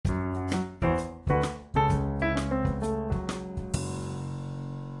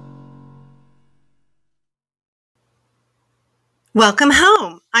Welcome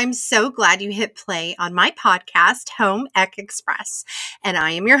home. I'm so glad you hit play on my podcast, Home Ec Express. And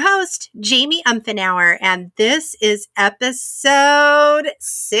I am your host, Jamie Umfenauer, and this is episode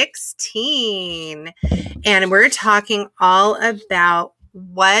 16. And we're talking all about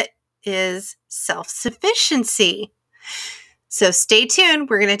what is self-sufficiency. So stay tuned.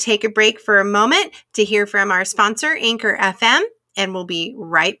 We're going to take a break for a moment to hear from our sponsor, Anchor FM, and we'll be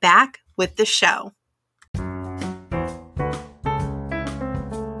right back with the show.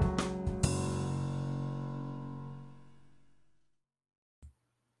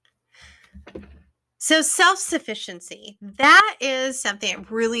 So self-sufficiency, that is something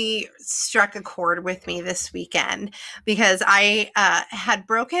that really struck a chord with me this weekend because I had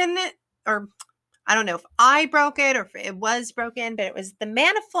broken, or I don't know if I broke it or if it was broken, but it was the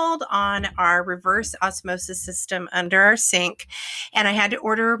manifold on our reverse osmosis system under our sink. And I had to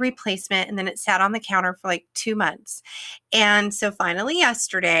order a replacement, and then it sat on the counter for like 2 months. And so finally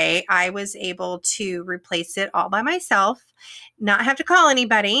yesterday, I was able to replace it all by myself, not have to call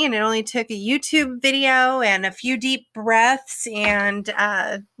anybody. And it only took a YouTube video and a few deep breaths and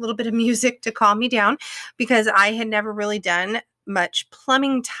a little bit of music to calm me down because I had never really done much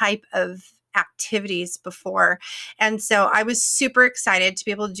plumbing type of activities before. And so I was super excited to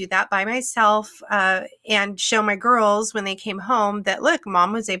be able to do that by myself and show my girls when they came home that, look,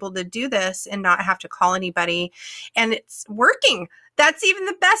 mom was able to do this and not have to call anybody. And it's working. That's even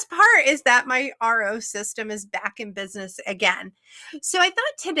the best part, is that my RO system is back in business again. So I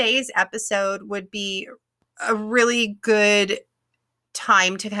thought today's episode would be a really good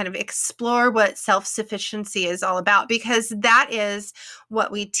time to kind of explore what self-sufficiency is all about, because that is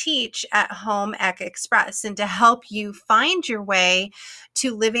what we teach at Home Ec Express, and to help you find your way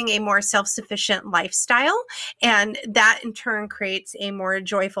to living a more self-sufficient lifestyle, and that in turn creates a more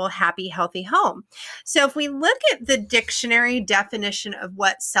joyful, happy, healthy home. So if we look at the dictionary definition of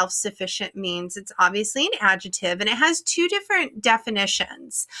what self-sufficient means, it's obviously an adjective, and it has two different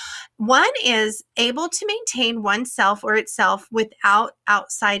definitions. One is able to maintain oneself or itself without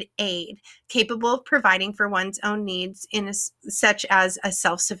outside aid, capable of providing for one's own needs such as a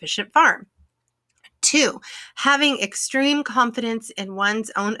self-sufficient farm. 2, having extreme confidence in one's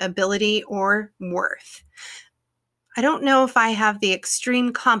own ability or worth. I don't know if I have the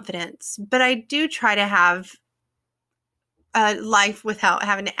extreme confidence, but I do try to have a life without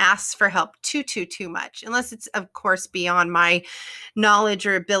having to ask for help too much, unless it's, of course, beyond my knowledge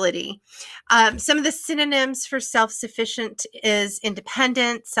or ability. Some of the synonyms for self-sufficient is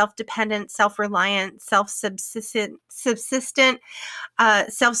independent, self-dependent, self-reliant, self-subsistent,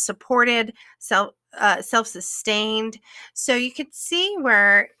 self-supported, self-sustained. So you could see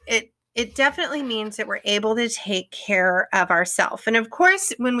where it definitely means that we're able to take care of ourselves. And of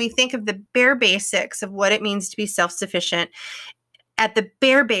course, when we think of the bare basics of what it means to be self-sufficient, at the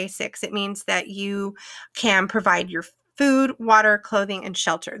bare basics, it means that you can provide your food, water, clothing, and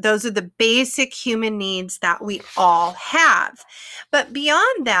shelter. Those are the basic human needs that we all have. But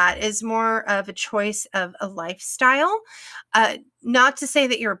beyond that is more of a choice of a lifestyle. Not to say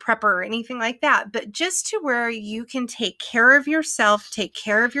that you're a prepper or anything like that, but just to where you can take care of yourself, take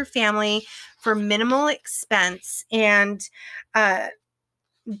care of your family for minimal expense, and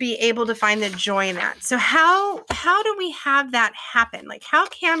be able to find the joy in that. So how do we have that happen? Like, how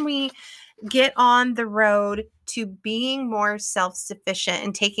can we get on the road to being more self-sufficient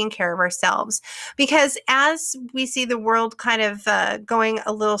and taking care of ourselves? Because as we see the world kind of going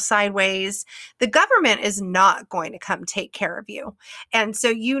a little sideways, the government is not going to come take care of you. And so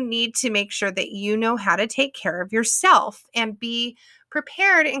you need to make sure that you know how to take care of yourself and be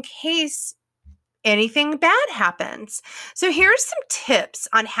prepared in case anything bad happens. So here's some tips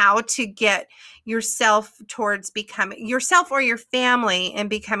on how to get yourself towards becoming yourself or your family and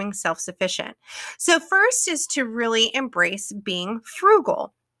becoming self-sufficient. So first is to really embrace being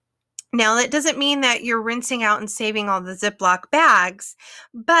frugal. Now, that doesn't mean that you're rinsing out and saving all the Ziploc bags,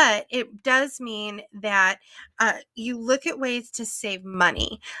 but it does mean that you look at ways to save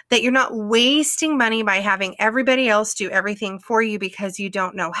money, that you're not wasting money by having everybody else do everything for you because you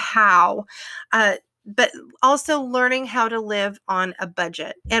don't know how. But also learning how to live on a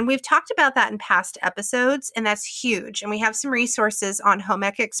budget. And we've talked about that in past episodes, and that's huge. And we have some resources on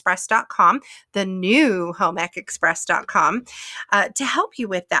homeecexpress.com, the new homeecexpress.com, to help you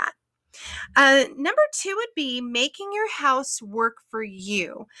with that. Number 2 would be making your house work for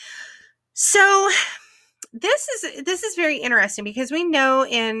you. So this is very interesting because we know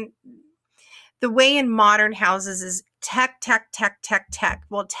in the way in modern houses is tech, tech, tech, tech, tech.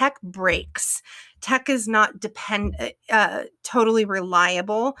 Well, tech breaks. Tech is not totally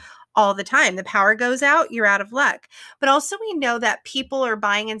reliable all the time. The power goes out, you're out of luck. But also we know that people are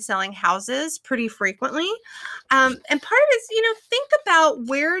buying and selling houses pretty frequently. And part of it is, think about,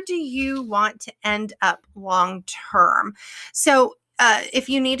 where do you want to end up long term? So if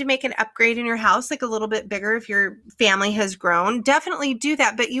you need to make an upgrade in your house, like a little bit bigger, if your family has grown, definitely do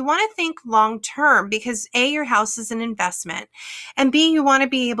that. But you want to think long term, because A, your house is an investment, and B, you want to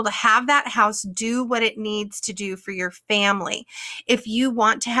be able to have that house do what it needs to do for your family. If you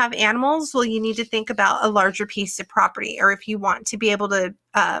want to have animals, well, you need to think about a larger piece of property. Or if you want to be able to,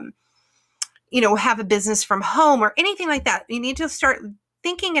 have a business from home or anything like that, you need to start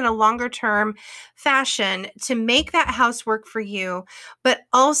thinking in a longer term fashion to make that house work for you, but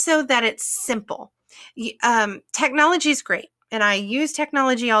also that it's simple. Technology is great, and I use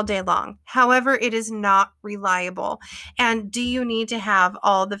technology all day long. However, it is not reliable. And do you need to have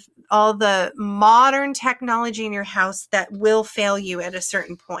all the modern technology in your house that will fail you at a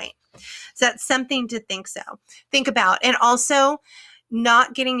certain point? So that's something to think about. And also,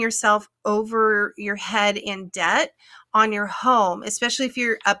 not getting yourself over your head in debt on your home, especially if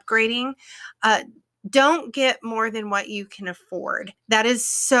you're upgrading. Don't get more than what you can afford. That is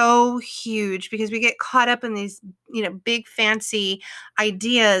so huge, because we get caught up in these, big fancy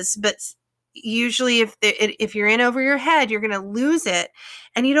ideas, but usually if you're in over your head, you're going to lose it.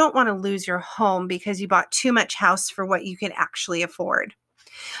 And you don't want to lose your home because you bought too much house for what you can actually afford.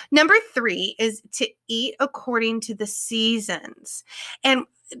 Number 3 is to eat according to the seasons. And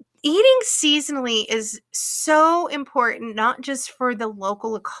eating seasonally is so important, not just for the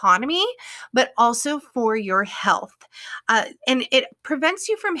local economy, but also for your health. And it prevents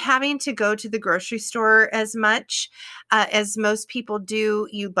you from having to go to the grocery store as much as most people do.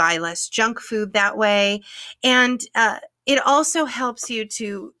 You buy less junk food that way. And it also helps you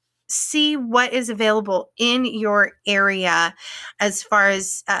to see what is available in your area as far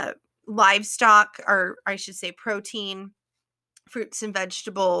as livestock, or I should say protein, fruits and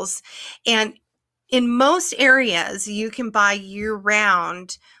vegetables. And in most areas, you can buy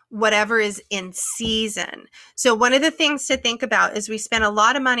year-round whatever is in season. So one of the things to think about is we spend a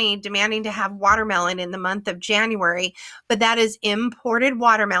lot of money demanding to have watermelon in the month of January, but that is imported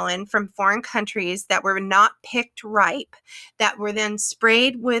watermelon from foreign countries that were not picked ripe, that were then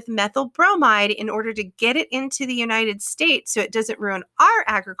sprayed with methyl bromide in order to get it into the United States so it doesn't ruin our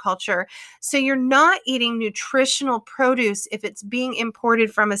agriculture. So you're not eating nutritional produce if it's being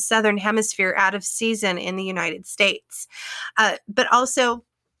imported from a southern hemisphere out of season in the United States. But also,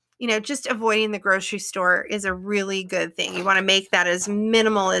 just avoiding the grocery store is a really good thing. You want to make that as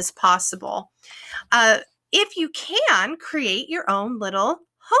minimal as possible. If you can, create your own little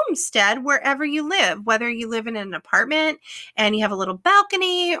homestead wherever you live, whether you live in an apartment and you have a little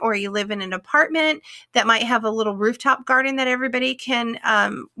balcony, or you live in an apartment that might have a little rooftop garden that everybody can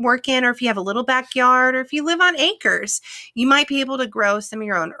work in, or if you have a little backyard, or if you live on acres, you might be able to grow some of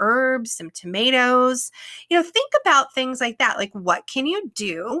your own herbs, some tomatoes. Think about things like that. Like, what can you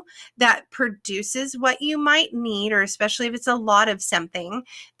do that produces what you might need, or especially if it's a lot of something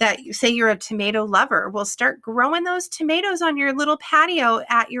that you say you're a tomato lover, well, start growing those tomatoes on your little patio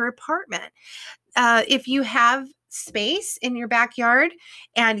at your apartment. If you have space in your backyard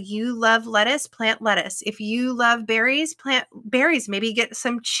and you love lettuce, plant lettuce. If you love berries, plant berries. Maybe get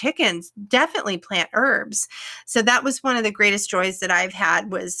some chickens. Definitely plant herbs. So that was one of the greatest joys that I've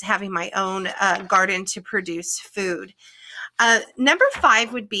had, was having my own garden to produce food. Number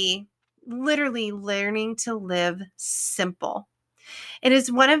 5 would be literally learning to live simple. It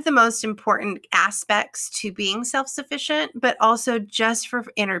is one of the most important aspects to being self-sufficient, but also just for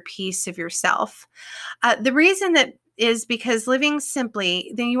inner peace of yourself. The reason that is because living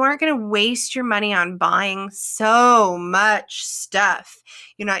simply, then you aren't going to waste your money on buying so much stuff.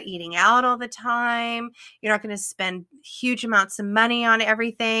 You're not eating out all the time. You're not going to spend huge amounts of money on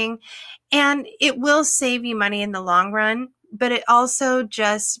everything. And it will save you money in the long run, but it also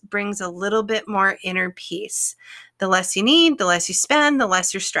just brings a little bit more inner peace. The less you need, the less you spend, the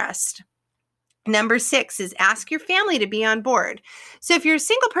less you're stressed. Number 6 is ask your family to be on board. So if you're a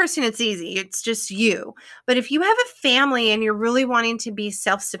single person, it's easy. It's just you. But if you have a family and you're really wanting to be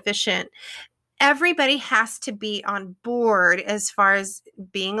self-sufficient, everybody has to be on board as far as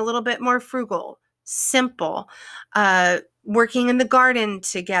being a little bit more frugal, simple, working in the garden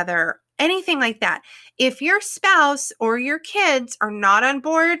together, anything like that. If your spouse or your kids are not on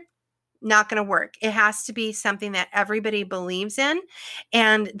board, not going to work. It has to be something that everybody believes in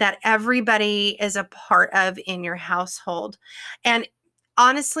and that everybody is a part of in your household. And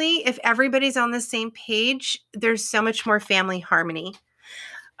honestly, if everybody's on the same page, there's so much more family harmony.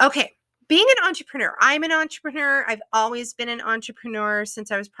 Okay. Being an entrepreneur, I'm an entrepreneur. I've always been an entrepreneur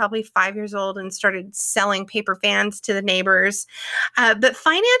since I was probably 5 years old and started selling paper fans to the neighbors. But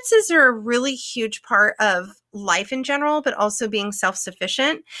finances are a really huge part of life in general, but also being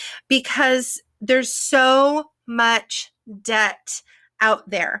self-sufficient because there's so much debt out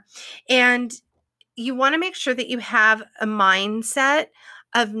there. And you want to make sure that you have a mindset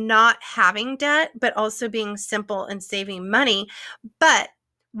of not having debt, but also being simple and saving money. But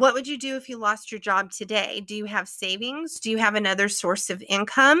what would you do if you lost your job today? Do you have savings? Do you have another source of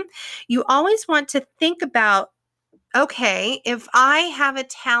income? You always want to think about, okay, if I have a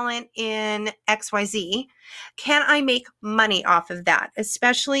talent in XYZ, can I make money off of that?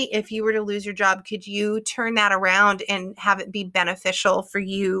 Especially if you were to lose your job, could you turn that around and have it be beneficial for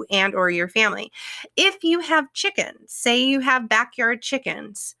you and or your family? If you have chickens, say you have backyard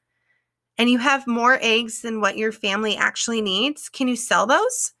chickens, and you have more eggs than what your family actually needs, can you sell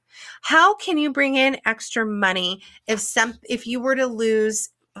those? How can you bring in extra money if you were to lose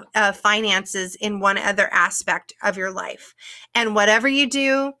finances in one other aspect of your life? And whatever you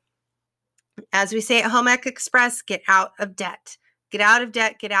do, as we say at Home Ec Express, get out of debt. Get out of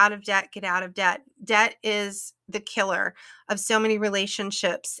debt, get out of debt, get out of debt. Debt is the killer of so many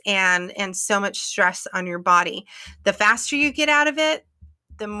relationships and so much stress on your body. The faster you get out of it,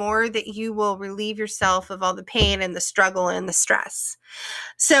 the more that you will relieve yourself of all the pain and the struggle and the stress.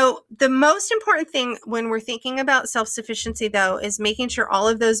 So the most important thing when we're thinking about self-sufficiency, though, is making sure all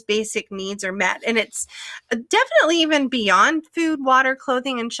of those basic needs are met. And it's definitely even beyond food, water,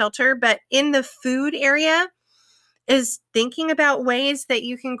 clothing, and shelter. But in the food area, is thinking about ways that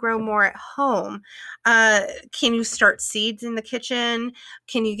you can grow more at home. Can you start seeds in the kitchen?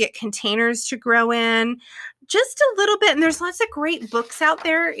 Can you get containers to grow in? Just a little bit. And there's lots of great books out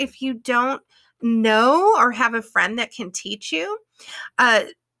there if you don't know or have a friend that can teach you.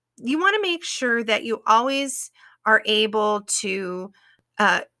 You want to make sure that you always are able to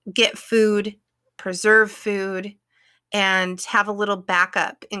get food, preserve food, and have a little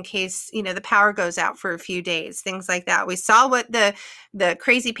backup in case, the power goes out for a few days, things like that. We saw what the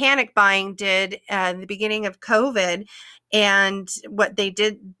crazy panic buying did at the beginning of COVID and what they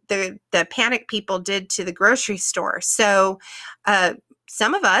did, the panic people did to the grocery store. So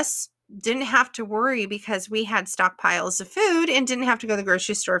some of us didn't have to worry because we had stockpiles of food and didn't have to go to the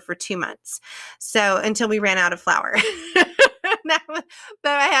grocery store for 2 months. So until we ran out of flour. But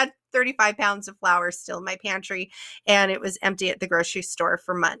I had 35 pounds of flour still in my pantry, and it was empty at the grocery store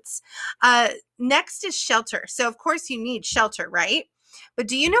for months. Next is shelter. So, of course, you need shelter, right? But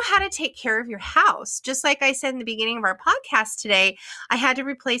do you know how to take care of your house? Just like I said in the beginning of our podcast today, I had to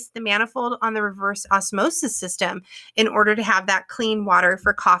replace the manifold on the reverse osmosis system in order to have that clean water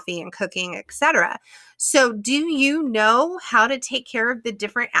for coffee and cooking, etc. So do you know how to take care of the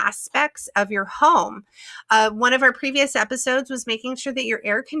different aspects of your home? One of our previous episodes was making sure that your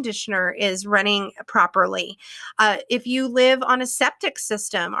air conditioner is running properly. If you live on a septic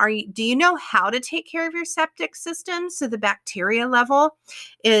system, do you know how to take care of your septic system so the bacteria level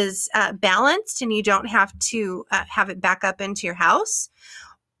is balanced and you don't have to have it back up into your house?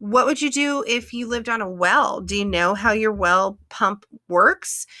 What would you do if you lived on a well? Do you know how your well pump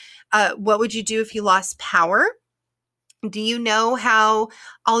works? What would you do if you lost power? Do you know how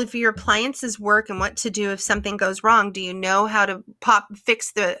all of your appliances work and what to do if something goes wrong? Do you know how to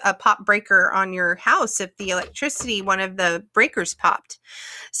fix a pop breaker on your house if the electricity, one of the breakers popped?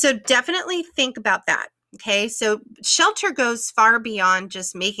 So definitely think about that. Okay, so shelter goes far beyond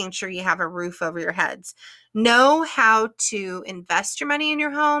just making sure you have a roof over your heads. Know how to invest your money in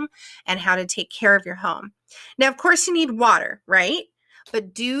your home and how to take care of your home. Now, of course, you need water, right?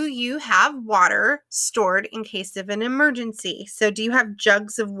 But do you have water stored in case of an emergency? So do you have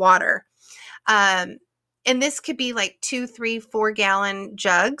jugs of water? And this could be like 2, 3, 4 gallon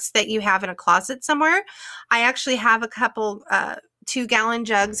jugs that you have in a closet somewhere. I actually have a couple 2-gallon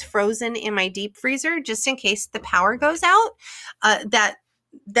jugs frozen in my deep freezer just in case the power goes out.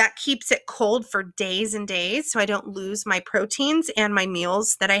 That keeps it cold for days and days so I don't lose my proteins and my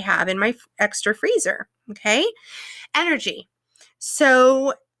meals that I have in my extra freezer. Okay? Energy.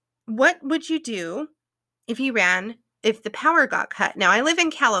 So what would you do if the power got cut? Now, I live in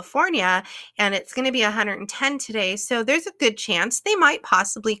California and it's going to be 110 today, so there's a good chance they might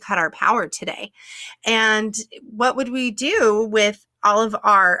possibly cut our power today. And what would we do with all of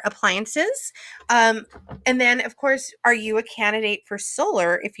our appliances? And then, of course, are you a candidate for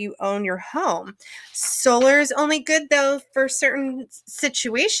solar if you own your home? Solar is only good, though, for certain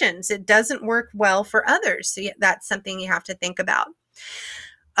situations. It doesn't work well for others. So that's something you have to think about.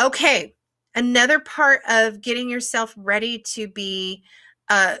 Okay, another part of getting yourself ready to be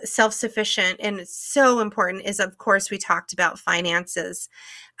self-sufficient, and it's so important, is, of course, we talked about finances.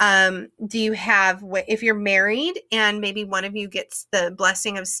 Do you have, if you're married and maybe one of you gets the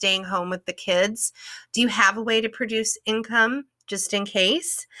blessing of staying home with the kids, do you have a way to produce income just in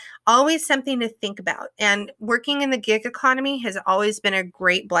case? Always something to think about. And working in the gig economy has always been a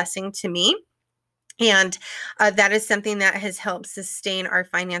great blessing to me. And that is something that has helped sustain our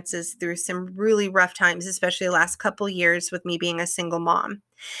finances through some really rough times, especially the last couple years with me being a single mom.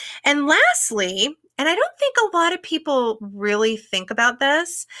 And lastly, and I don't think a lot of people really think about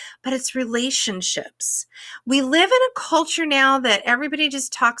this, but it's relationships. We live in a culture now that everybody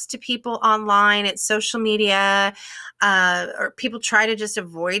just talks to people online, it's social media, or people try to just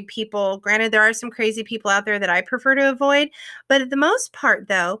avoid people. Granted, there are some crazy people out there that I prefer to avoid, but at the most part,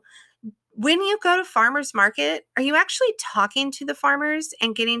 though, when you go to farmers market, are you actually talking to the farmers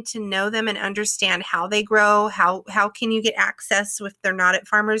and getting to know them and understand how they grow? How can you get access if they're not at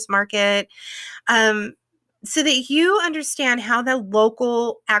farmers market? Um, so that you understand how the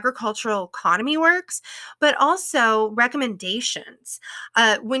local agricultural economy works, but also recommendations.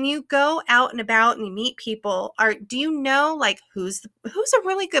 When you go out and about and you meet people, do you know like who's a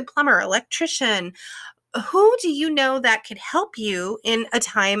really good plumber, electrician? Who do you know that could help you in a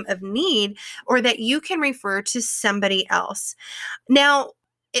time of need, or that you can refer to somebody else? Now,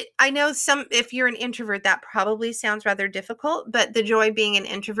 I know if you're an introvert, that probably sounds rather difficult, but the joy being an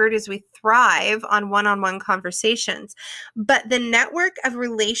introvert is we thrive on one-on-one conversations. But the network of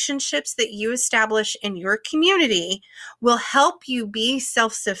relationships that you establish in your community will help you be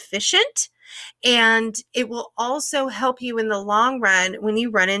self-sufficient, and it will also help you in the long run when you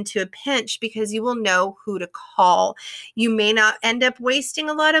run into a pinch, because you will know who to call. You may not end up wasting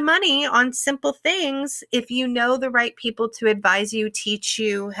a lot of money on simple things if you know the right people to advise you, teach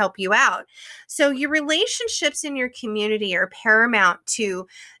you, help you out. So your relationships in your community are paramount to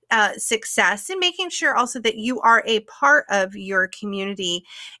success, and making sure also that you are a part of your community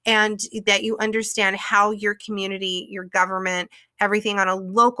and that you understand how your community, your government, everything on a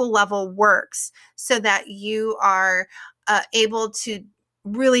local level works, so that you are able to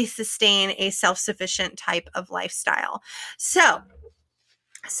really sustain a self-sufficient type of lifestyle. So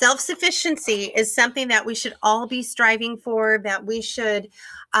self-sufficiency is something that we should all be striving for, that we should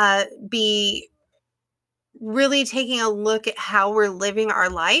be really taking a look at how we're living our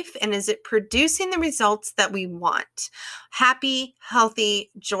life, and is it producing the results that we want? Happy,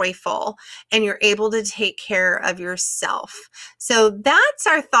 healthy, joyful, and you're able to take care of yourself. So that's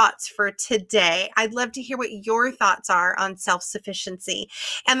our thoughts for today. I'd love to hear what your thoughts are on self-sufficiency.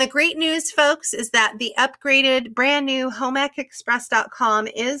 And the great news, folks, is that the upgraded, brand new HomeEcExpress.com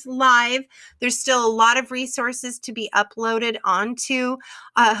is live. There's still a lot of resources to be uploaded onto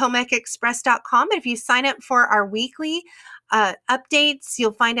HomeEcExpress.com. If you sign up for our weekly updates,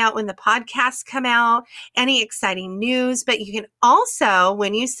 you'll find out when the podcasts come out, any exciting news. But you can also,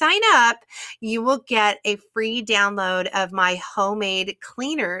 when you sign up, you will get a free download of my homemade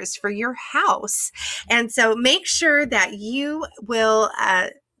cleaners for your house. And so make sure that you will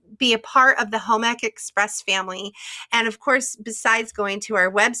be a part of the HomeEc Express family. And of course, besides going to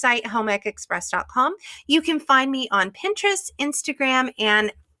our website, HomeEcExpress.com, you can find me on Pinterest, Instagram,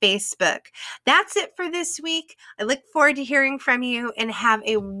 and Facebook. That's it for this week. I look forward to hearing from you, and have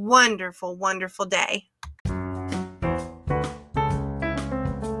a wonderful, wonderful day.